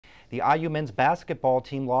The IU men's basketball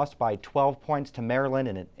team lost by 12 points to Maryland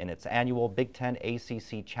in its annual Big Ten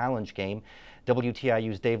ACC Challenge game.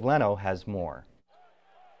 WTIU's Dave Leno has more.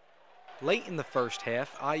 Late in the first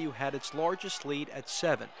half, IU had its largest lead at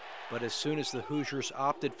 7, but as soon as the Hoosiers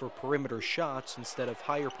opted for perimeter shots instead of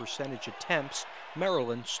higher percentage attempts,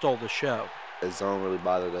 Maryland stole the show. The zone really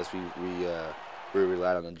bothered us. We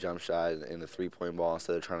relied on the jump shot and the three-point ball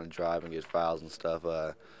instead of trying to drive and get fouls and stuff.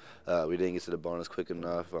 We didn't get to the bonus quick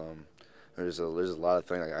enough. There's a lot of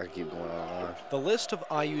things I can keep going on and on. The list of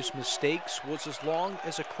IU's mistakes was as long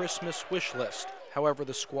as a Christmas wish list. However,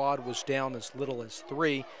 the squad was down as little as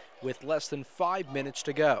 3 with less than 5 minutes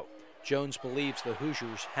to go. Jones believes the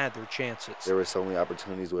Hoosiers had their chances. There were so many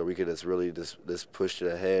opportunities where we could just push it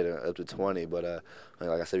ahead up to 20, but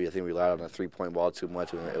like I said, I think we relied on the three-point ball too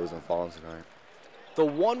much, and it wasn't falling tonight. The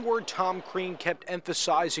one word Tom Crean kept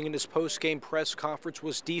emphasizing in his post-game press conference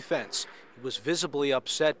was defense. He was visibly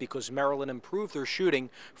upset because Maryland improved their shooting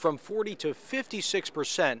from 40 to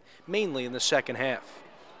 56%, mainly in the second half.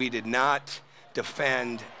 We did not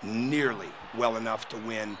defend nearly well enough to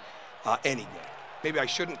win any game. Maybe I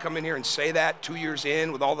shouldn't come in here and say that 2 years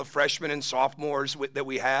in with all the freshmen and sophomores that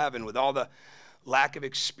we have and with all the lack of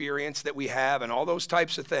experience that we have and all those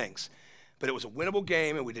types of things. But it was a winnable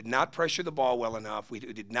game, and we did not pressure the ball well enough. We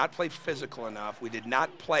did not play physical enough. We did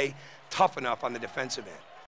not play tough enough on the defensive end.